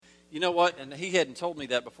You know what? And he hadn't told me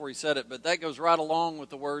that before he said it, but that goes right along with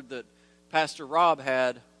the word that Pastor Rob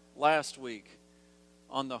had last week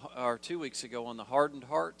or 2 weeks ago on the hardened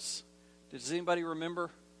hearts. Does anybody remember?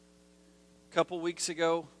 A couple weeks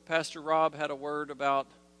ago, Pastor Rob had a word about,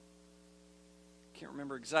 I can't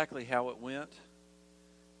remember exactly how it went,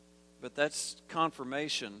 but that's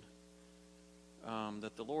confirmation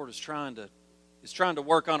that the Lord is trying to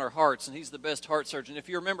work on our hearts, and He's the best heart surgeon. If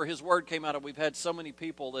you remember, His word came out of, we've had so many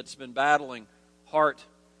people that's been battling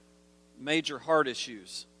major heart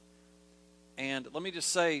issues. And let me just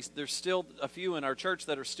say, there's still a few in our church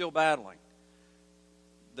that are still battling.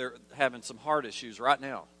 They're having some heart issues right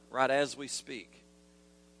now, right as we speak.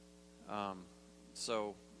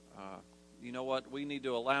 So, you know what? We need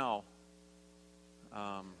to allow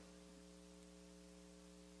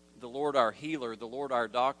the Lord our healer, the Lord our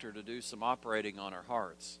doctor, to do some operating on our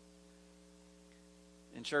hearts.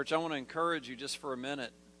 In church, I want to encourage you just for a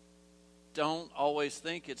minute. Don't always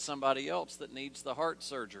think it's somebody else that needs the heart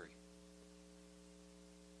surgery.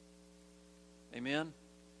 Amen?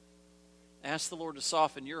 Ask the Lord to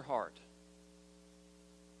soften your heart.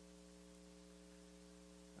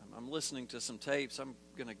 I'm listening to some tapes. I'm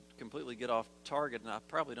going to completely get off target, and I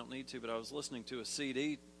probably don't need to, but I was listening to a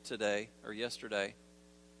CD today or yesterday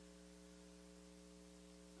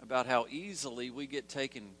about how easily we get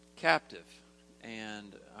taken captive,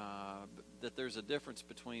 and that there's a difference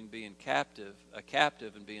between being a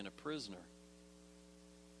captive and being a prisoner.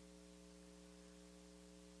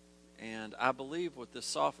 And I believe with this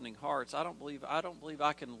softening hearts, I don't believe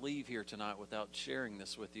I can leave here tonight without sharing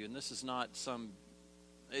this with you. And this is not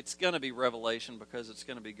it's going to be revelation because it's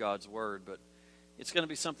going to be God's word, but it's going to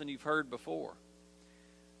be something you've heard before.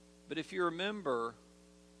 But if you remember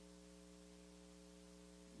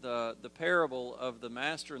the parable of the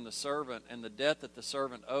master and the servant and the debt that the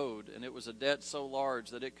servant owed, and it was a debt so large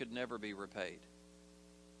that it could never be repaid.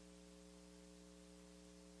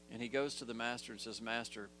 And he goes to the master and says,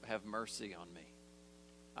 "Master, have mercy on me.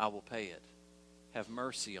 I will pay it. Have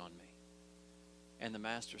mercy on me." And the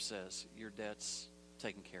master says, "Your debt's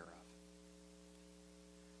taken care of."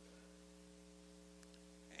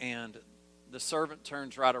 And the servant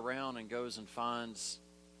turns right around and goes and finds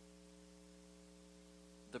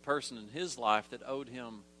the person in his life that owed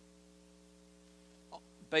him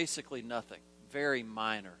basically nothing, very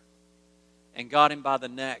minor, and got him by the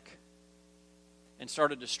neck and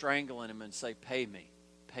started to strangle him and say, "Pay me,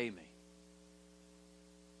 pay me."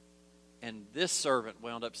 And this servant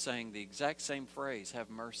wound up saying the exact same phrase, "Have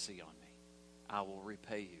mercy on me. I will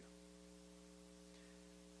repay you."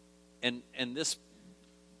 And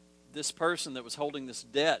this person that was holding this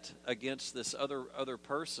debt against this other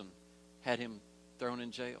person had him thrown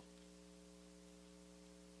in jail.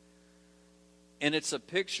 And it's a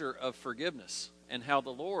picture of forgiveness and how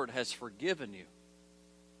the Lord has forgiven you.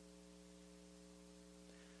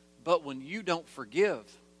 But when you don't forgive,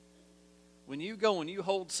 when you go and you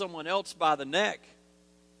hold someone else by the neck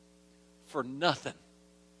for nothing,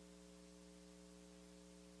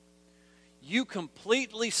 you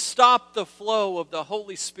completely stop the flow of the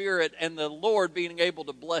Holy Spirit and the Lord being able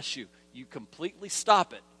to bless you. You completely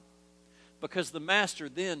stop it. Because the master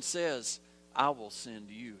then says, "I will send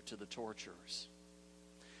you to the torturers."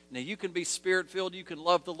 Now you can be spirit-filled, you can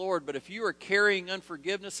love the Lord, but if you are carrying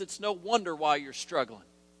unforgiveness, it's no wonder why you're struggling.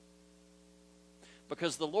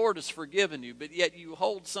 Because the Lord has forgiven you, but yet you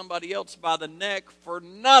hold somebody else by the neck for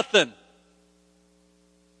nothing.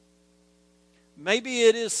 Maybe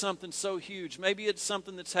it is something so huge. Maybe it's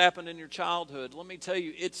something that's happened in your childhood. Let me tell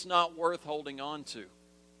you, it's not worth holding on to.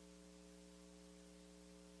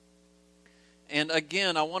 And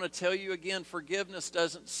again, I want to tell you again, forgiveness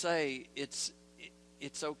doesn't say it's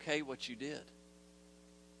okay what you did.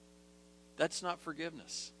 That's not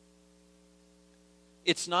forgiveness.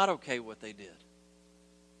 It's not okay what they did.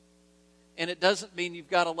 And it doesn't mean you've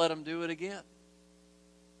got to let them do it again.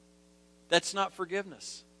 That's not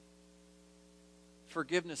forgiveness.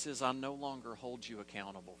 Forgiveness is, I no longer hold you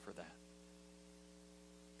accountable for that.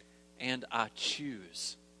 And I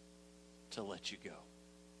choose to let you go.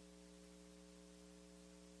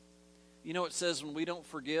 You know, it says when we don't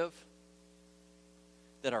forgive,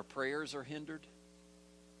 that our prayers are hindered.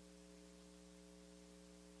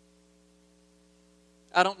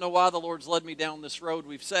 I don't know why the Lord's led me down this road.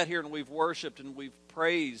 We've sat here and we've worshiped and we've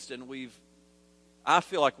praised and I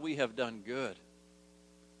feel like we have done good.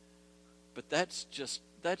 But that's just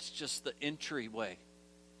the entryway.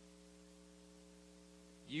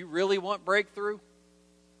 You really want breakthrough?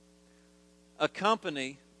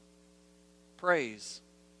 Accompany praise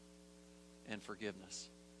and forgiveness.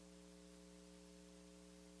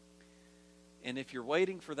 And if you're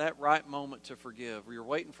waiting for that right moment to forgive, or you're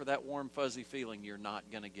waiting for that warm, fuzzy feeling, you're not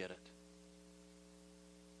going to get it.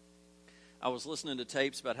 I was listening to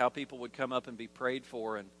tapes about how people would come up and be prayed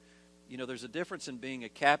for, and there's a difference in being a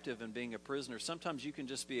captive and being a prisoner. Sometimes you can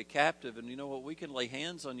just be a captive, and you know what? We can lay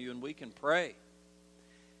hands on you and we can pray,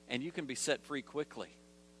 and you can be set free quickly.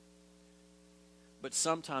 But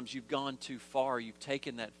sometimes you've gone too far. You've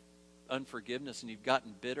taken that unforgiveness and you've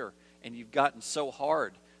gotten bitter and you've gotten so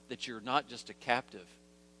hard that you're not just a captive,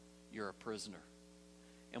 you're a prisoner.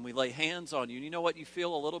 And we lay hands on you, and you know what? You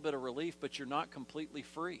feel a little bit of relief, but you're not completely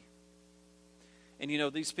free.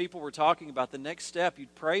 And these people we're talking about, the next step, you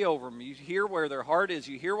pray over them. You hear where their heart is.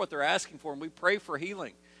 You hear what they're asking for, and we pray for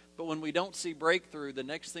healing. But when we don't see breakthrough, the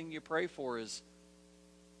next thing you pray for is,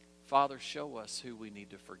 Father, show us who we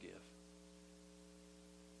need to forgive.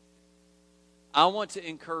 I want to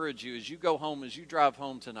encourage you as you go home, as you drive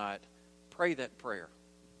home tonight, pray that prayer.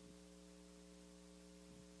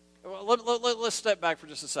 Well, let's step back for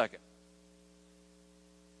just a second.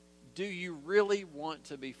 Do you really want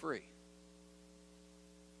to be free?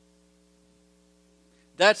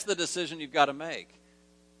 That's the decision you've got to make.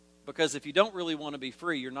 Because if you don't really want to be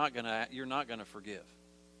free, you're not going to forgive.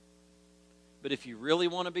 But if you really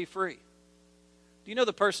want to be free, do you know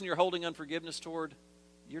the person you're holding unforgiveness toward,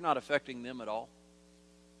 you're not affecting them at all?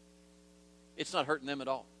 It's not hurting them at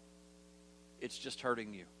all. It's just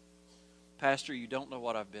hurting you. Pastor, you don't know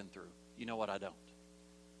what I've been through. You know what? I don't.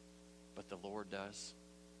 But the Lord does.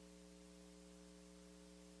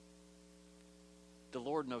 The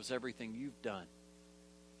Lord knows everything you've done.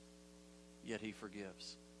 Yet He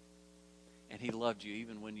forgives. And He loved you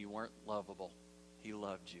even when you weren't lovable. He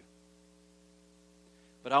loved you.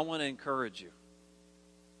 But I want to encourage you.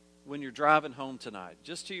 When you're driving home tonight,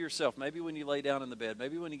 just to yourself, maybe when you lay down in the bed,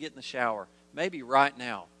 maybe when you get in the shower, maybe right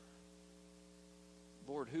now,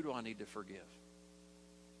 Lord, who do I need to forgive?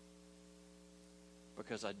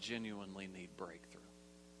 Because I genuinely need breakthrough.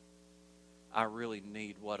 I really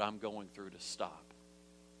need what I'm going through to stop.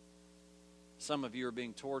 Some of you are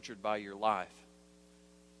being tortured by your life.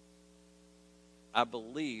 I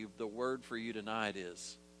believe the word for you tonight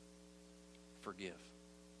is forgive.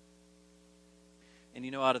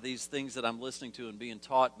 And out of these things that I'm listening to and being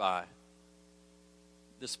taught by,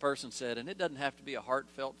 this person said, and it doesn't have to be a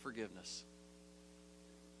heartfelt forgiveness.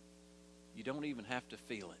 You don't even have to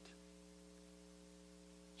feel it.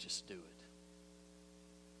 Just do it.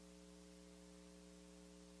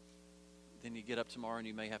 Then you get up tomorrow and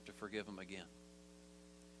you may have to forgive them again.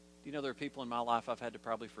 Do you know there are people in my life I've had to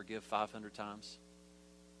probably forgive 500 times?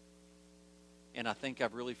 And I think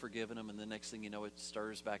I've really forgiven them, and the next thing you know, it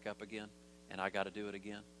stirs back up again, and I got to do it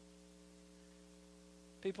again.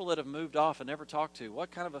 People that have moved off and never talked to, what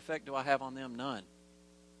kind of effect do I have on them? None.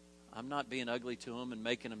 I'm not being ugly to them and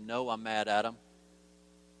making them know I'm mad at them.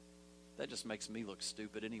 That just makes me look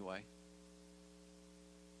stupid anyway.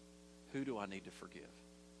 Who do I need to forgive?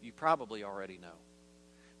 You probably already know.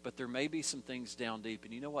 But there may be some things down deep.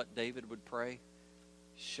 And you know what David would pray?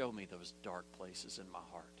 Show me those dark places in my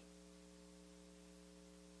heart.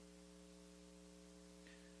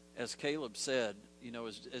 As Caleb said,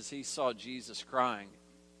 as he saw Jesus crying,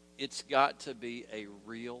 it's got to be a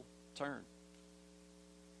real turn.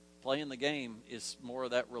 Playing the game is more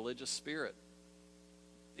of that religious spirit.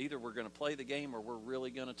 Either we're going to play the game or we're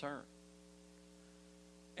really going to turn.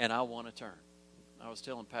 And I want to turn. I was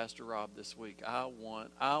telling Pastor Rob this week, I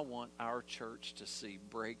want our church to see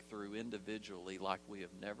breakthrough individually like we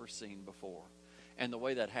have never seen before. And the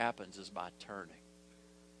way that happens is by turning.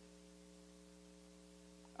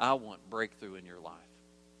 I want breakthrough in your life.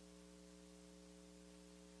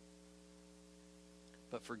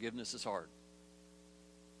 But forgiveness is hard.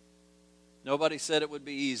 Nobody said it would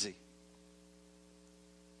be easy.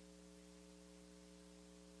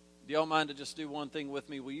 Do y'all mind to just do one thing with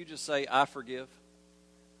me? Will you just say, I forgive?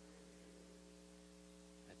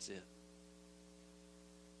 That's it.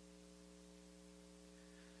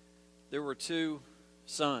 There were two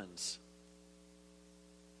sons,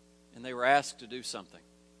 and they were asked to do something.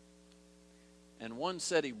 And one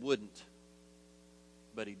said he wouldn't,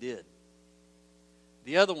 but he did.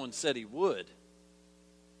 The other one said he would,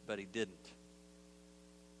 but he didn't.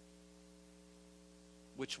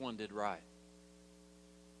 Which one did right?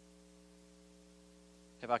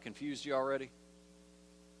 Have I confused you already?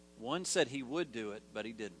 One said he would do it, but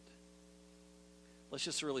he didn't. Let's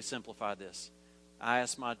just really simplify this. I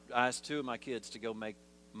asked two of my kids to go make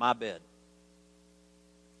my bed.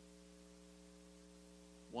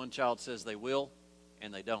 One child says they will,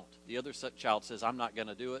 and they don't. The other child says, I'm not going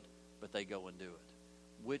to do it, but they go and do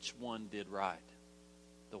it. Which one did right?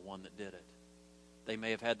 The one that did it. They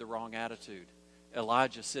may have had the wrong attitude.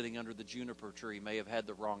 Elijah, sitting under the juniper tree, may have had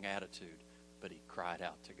the wrong attitude, but he cried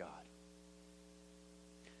out to God.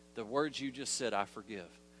 The words you just said, I forgive,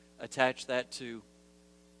 attach that to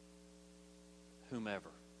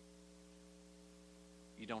whomever.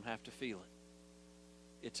 You don't have to feel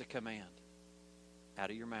it. It's a command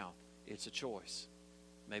out of your mouth. It's a choice.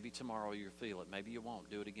 Maybe tomorrow you'll feel it. Maybe you won't.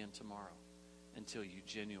 Do it again tomorrow until you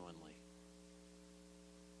genuinely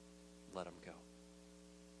let them go.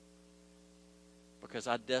 Because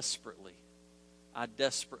I desperately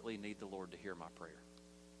need the Lord to hear my prayer.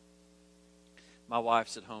 My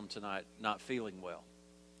wife's at home tonight not feeling well.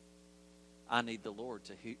 I need the Lord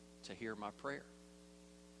to hear my prayer.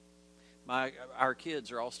 Our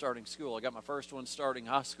kids are all starting school. I got my first one starting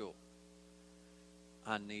high school.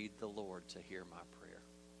 I need the Lord to hear my prayer.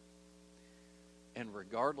 And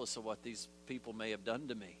regardless of what these people may have done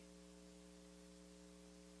to me,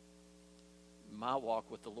 my walk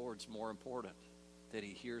with the Lord's more important, that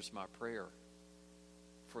He hears my prayer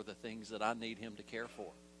for the things that I need Him to care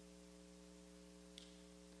for.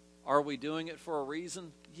 Are we doing it for a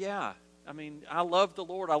reason? Yeah. I mean, I love the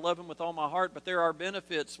Lord. I love Him with all my heart, but there are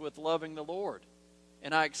benefits with loving the Lord.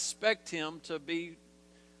 And I expect Him to be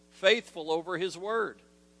faithful over His word.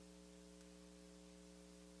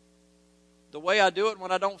 The way I do it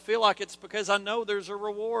when I don't feel like it's because I know there's a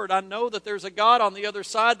reward. I know that there's a God on the other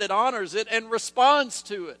side that honors it and responds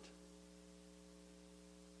to it.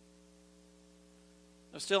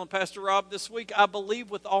 I was telling Pastor Rob this week, I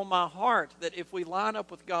believe with all my heart that if we line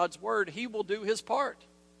up with God's word, He will do His part.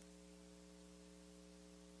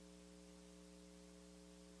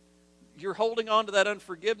 You're holding on to that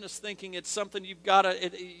unforgiveness thinking it's something you've got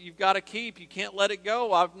to keep. You can't let it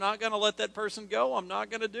go. I'm not going to let that person go. I'm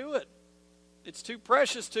not going to do it. It's too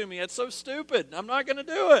precious to me. It's so stupid. I'm not going to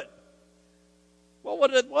do it. Well,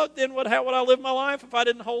 how would I live my life if I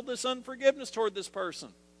didn't hold this unforgiveness toward this person?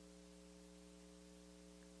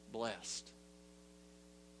 Blessed.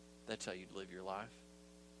 That's how you'd live your life.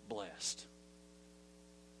 Blessed.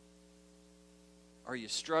 Are you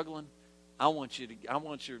struggling? I want you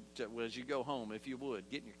to, as you go home, if you would,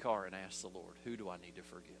 get in your car and ask the Lord, who do I need to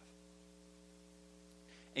forgive?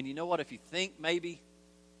 And you know what? If you think maybe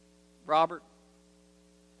Robert,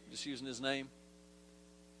 just using his name,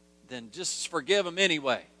 then just forgive him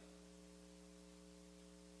anyway.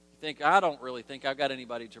 You think, I don't really think I've got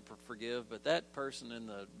anybody to forgive, but that person in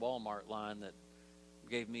the Walmart line that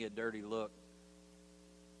gave me a dirty look,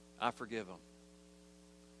 I forgive him.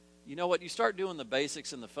 You know what? You start doing the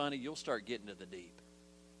basics and the funny, you'll start getting to the deep.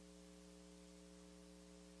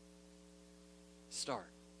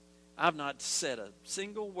 Start. I've not said a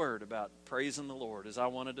single word about praising the Lord as I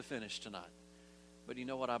wanted to finish tonight. But you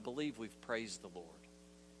know what? I believe we've praised the Lord.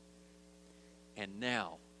 And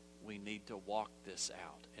now we need to walk this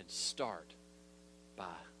out and start by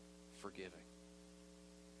forgiving.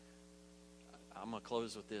 I'm going to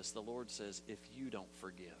close with this. The Lord says, if you don't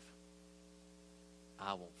forgive,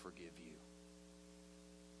 I won't forgive you.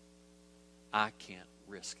 I can't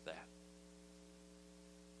risk that.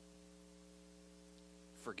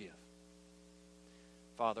 Forgive.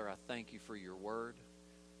 Father, I thank you for your word.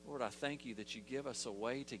 Lord, I thank you that you give us a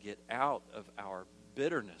way to get out of our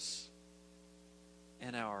bitterness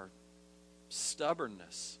and our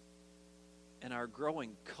stubbornness and our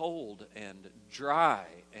growing cold and dry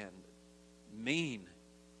and mean.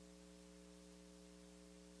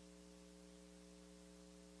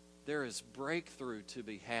 There is breakthrough to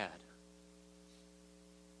be had.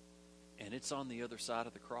 And it's on the other side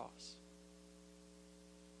of the cross.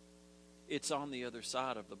 It's on the other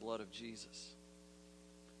side of the blood of Jesus.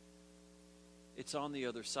 It's on the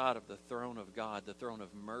other side of the throne of God, the throne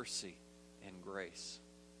of mercy and grace.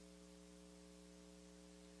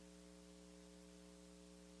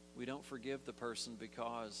 We don't forgive the person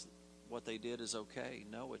because what they did is okay.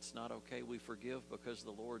 No, it's not okay. We forgive because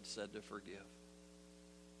the Lord said to forgive.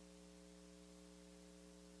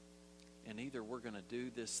 And either we're going to do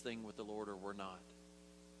this thing with the Lord or we're not.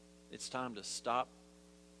 It's time to stop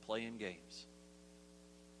playing games.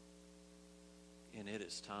 And it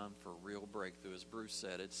is time for real breakthrough. As Bruce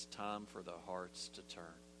said, it's time for the hearts to turn.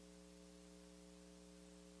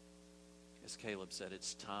 As Caleb said,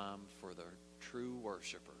 it's time for the true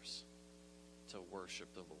worshipers to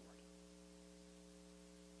worship the Lord.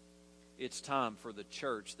 It's time for the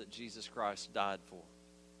church that Jesus Christ died for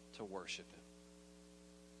to worship Him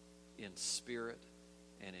in spirit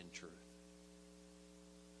and in truth.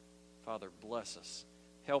 Father, bless us.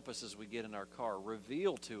 Help us as we get in our car.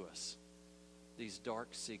 Reveal to us these dark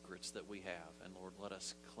secrets that we have. And Lord, let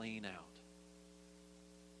us clean out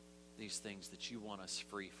these things that you want us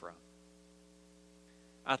free from.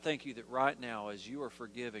 I thank you that right now, as you are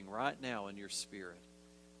forgiving right now in your spirit,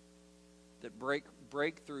 that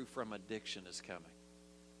breakthrough from addiction is coming.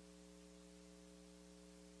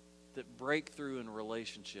 That breakthrough in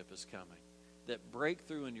relationship is coming. That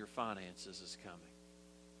breakthrough in your finances is coming.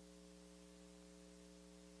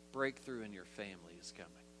 Breakthrough in your family is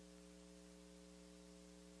coming.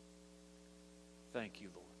 Thank you,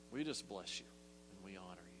 Lord. We just bless you, and we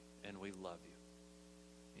honor you, and we love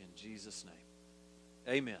you. In Jesus'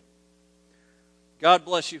 name, amen. God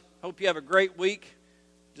bless you. Hope you have a great week.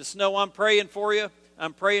 Just know I'm praying for you.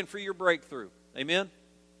 I'm praying for your breakthrough. Amen?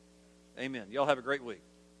 Amen. Y'all have a great week.